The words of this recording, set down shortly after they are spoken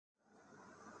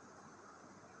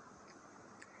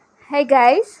Hey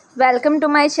guys, welcome to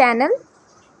my channel.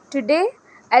 Today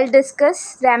I'll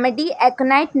discuss remedy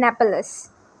Aconite Napellus.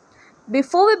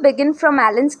 Before we begin from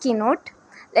Alan's keynote,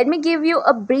 let me give you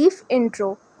a brief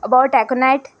intro about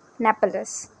Aconite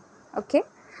Napellus. Okay,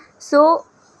 so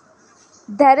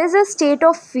there is a state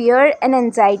of fear and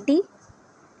anxiety,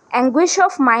 anguish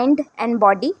of mind and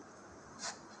body.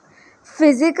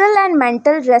 Physical and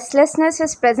mental restlessness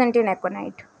is present in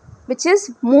Aconite, which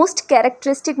is most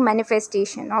characteristic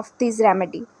manifestation of this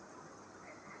remedy.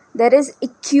 There is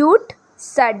acute,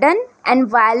 sudden and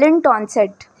violent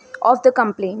onset of the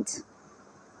complaints.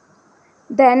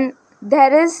 Then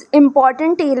there is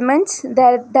important ailments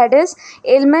that is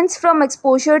ailments from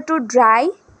exposure to dry,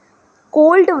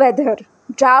 cold weather,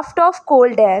 draft of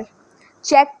cold air,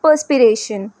 check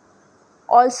perspiration,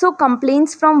 also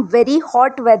complaints from very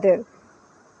hot weather.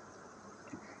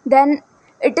 Then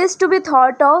it is to be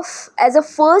thought of as a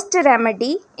first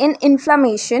remedy in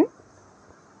inflammatory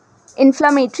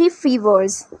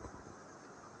fevers.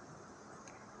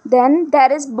 Then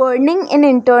there is burning in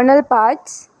internal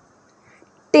parts,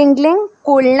 tingling,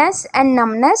 coldness and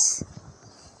numbness.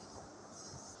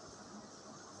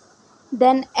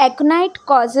 Then aconite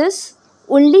causes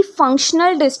only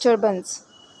functional disturbance.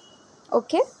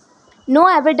 Okay? No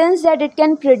evidence that it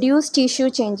can produce tissue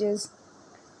changes.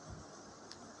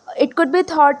 It could be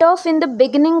thought of in the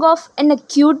beginning of an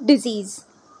acute disease.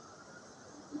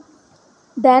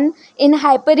 Then in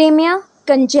hyperemia,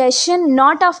 congestion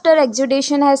not after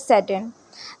exudation has set in.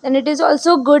 Then it is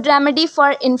also good remedy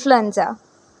for influenza.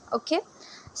 Okay,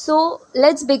 so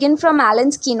let's begin from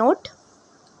Alan's keynote.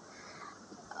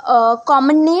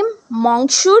 Common name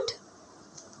monkshoot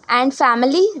and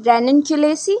family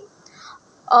Ranunculaceae.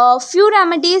 Few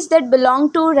remedies that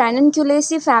belong to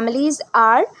Ranunculaceae families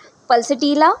are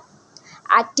Pulsatilla,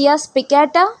 Actia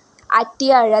spicata,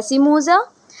 Actia racemosa,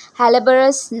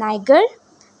 Halibarus niger,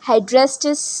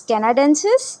 Hydrastis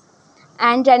canadensis,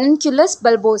 and Ranunculus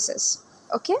bulbosus.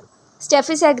 Okay,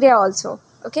 Staphylos aureus also.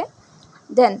 Okay,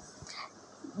 then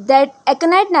that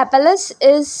Aconite napellus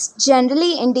is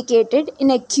generally indicated in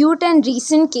acute and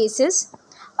recent cases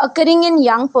occurring in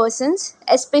young persons,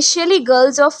 especially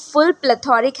girls of full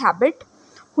plethoric habit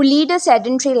who lead a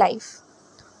sedentary life.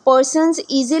 Persons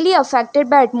easily affected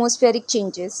by atmospheric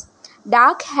changes,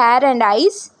 dark hair and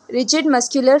eyes, rigid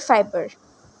muscular fiber.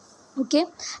 Okay,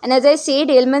 and as I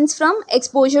said, ailments from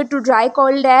exposure to dry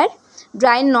cold air,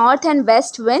 dry north and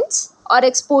west winds, or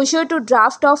exposure to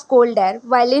draft of cold air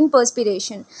while in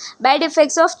perspiration, bad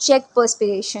effects of checked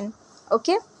perspiration.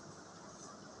 Okay,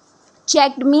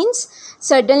 checked means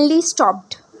suddenly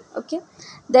stopped. Okay,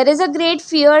 there is a great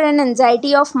fear and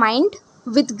anxiety of mind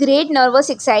with great nervous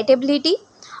excitability,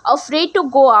 afraid to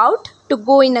go out, to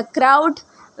go in a crowd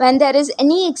when there is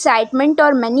any excitement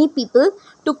or many people,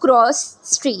 to cross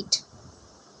street.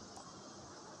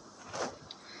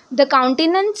 The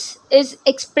countenance is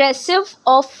expressive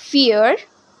of fear,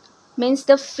 means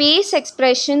the face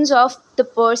expressions of the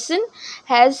person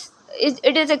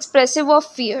it is expressive of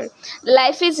fear.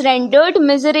 Life is rendered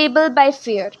miserable by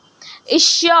fear. Is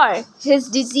sure his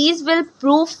disease will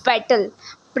prove fatal.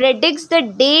 Predicts the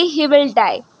day he will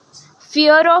die.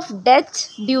 Fear of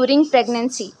death during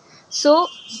pregnancy. So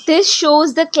this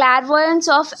shows the clairvoyance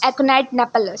of Aconite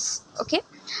napellus. Okay,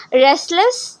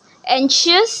 restless,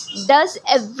 anxious, does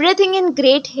everything in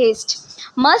great haste,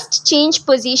 must change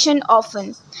position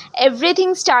often.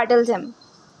 Everything startles him.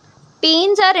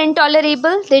 Pains are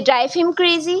intolerable, they drive him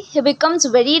crazy, he becomes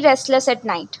very restless at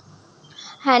night.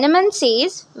 Hahnemann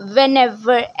says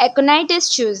whenever aconite is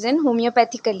chosen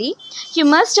homeopathically, you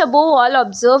must above all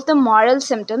observe the moral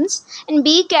symptoms and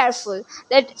be careful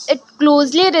that it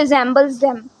closely resembles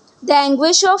them. The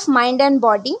anguish of mind and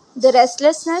body, the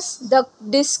restlessness, the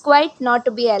disquiet not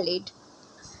to be allayed.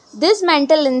 This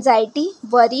mental anxiety,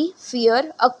 worry,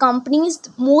 fear accompanies the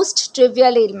most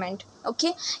trivial ailment.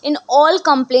 Okay, in all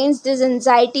complaints, this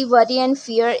anxiety, worry, and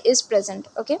fear is present.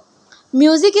 Okay,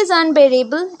 music is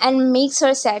unbearable and makes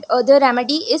her sad. Other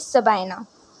remedy is sabina.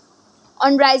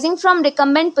 On rising from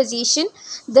recumbent position,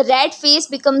 the red face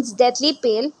becomes deathly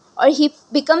pale, or he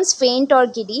becomes faint or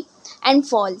giddy and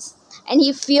falls, and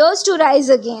he fears to rise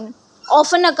again,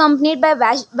 often accompanied by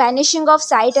vanishing of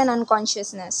sight and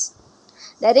unconsciousness.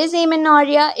 There is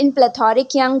amenorrhea in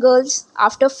plethoric young girls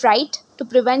after fright to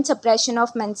prevent suppression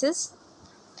of menses.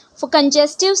 For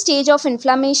congestive stage of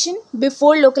inflammation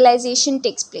before localization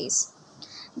takes place.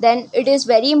 Then it is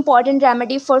very important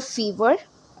remedy for fever.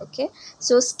 Okay,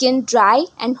 so skin dry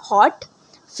and hot,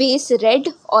 face red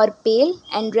or pale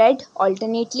and red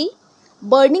alternately,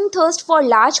 burning thirst for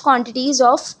large quantities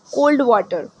of cold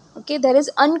water. Okay, there is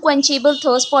unquenchable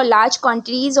thirst for large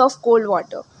quantities of cold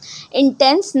water.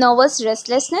 Intense nervous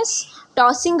restlessness,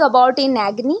 tossing about in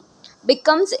agony,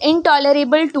 becomes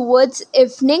intolerable towards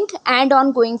evening and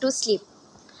on going to sleep.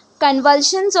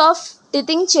 Convulsions of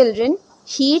teething children,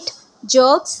 heat,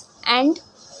 jerks, and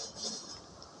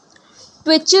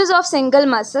twitches of single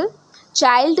muscle.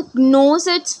 Child gnaws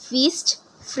its fist,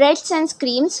 frets and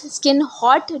screams, skin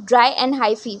hot, dry, and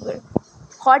high fever.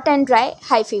 Hot and dry,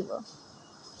 high fever.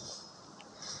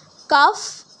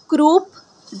 Cough, croup,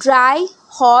 dry,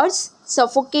 hoarse,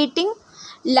 suffocating,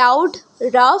 loud,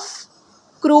 rough,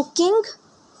 croaking,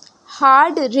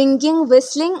 hard, ringing,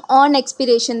 whistling on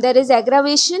expiration. There is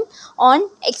aggravation on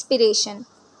expiration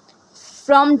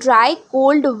from dry,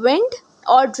 cold wind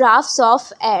or drafts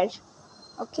of air.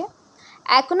 Okay.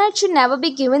 Aconite should never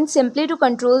be given simply to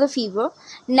control the fever,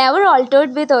 never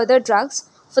altered with other drugs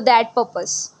for that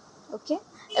purpose. Okay.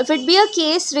 If it be a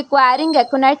case requiring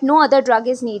aconite, no other drug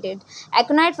is needed.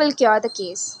 Aconite will cure the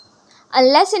case.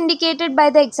 Unless indicated by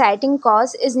the exciting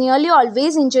cause, is nearly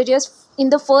always injurious in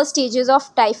the first stages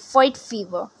of typhoid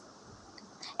fever.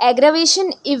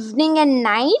 Aggravation evening and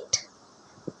night.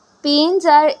 Pains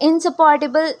are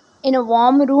insupportable in a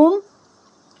warm room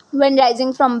when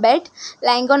rising from bed,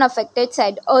 lying on affected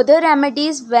side. Other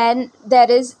remedies where there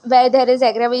is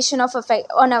aggravation of effect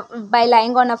by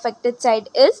lying on affected side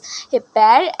is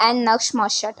hyper and naksh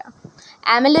moshata.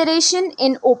 Amelioration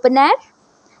in open air.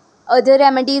 Other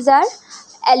remedies are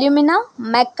alumina,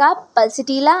 mecca,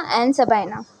 pulsatilla, and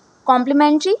sabina.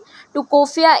 Complementary to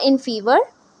coffea in fever,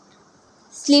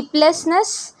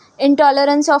 sleeplessness,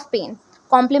 intolerance of pain.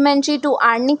 Complementary to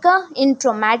arnica in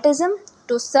traumatism,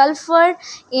 to sulfur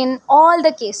in all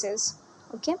the cases.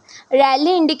 Okay,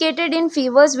 rarely indicated in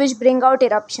fevers which bring out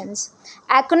eruptions.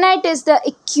 Aconite is the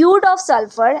acute of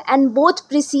sulfur and both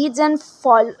precedes and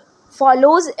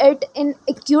follows it in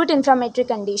acute inflammatory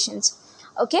conditions.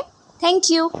 Okay, thank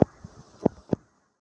you.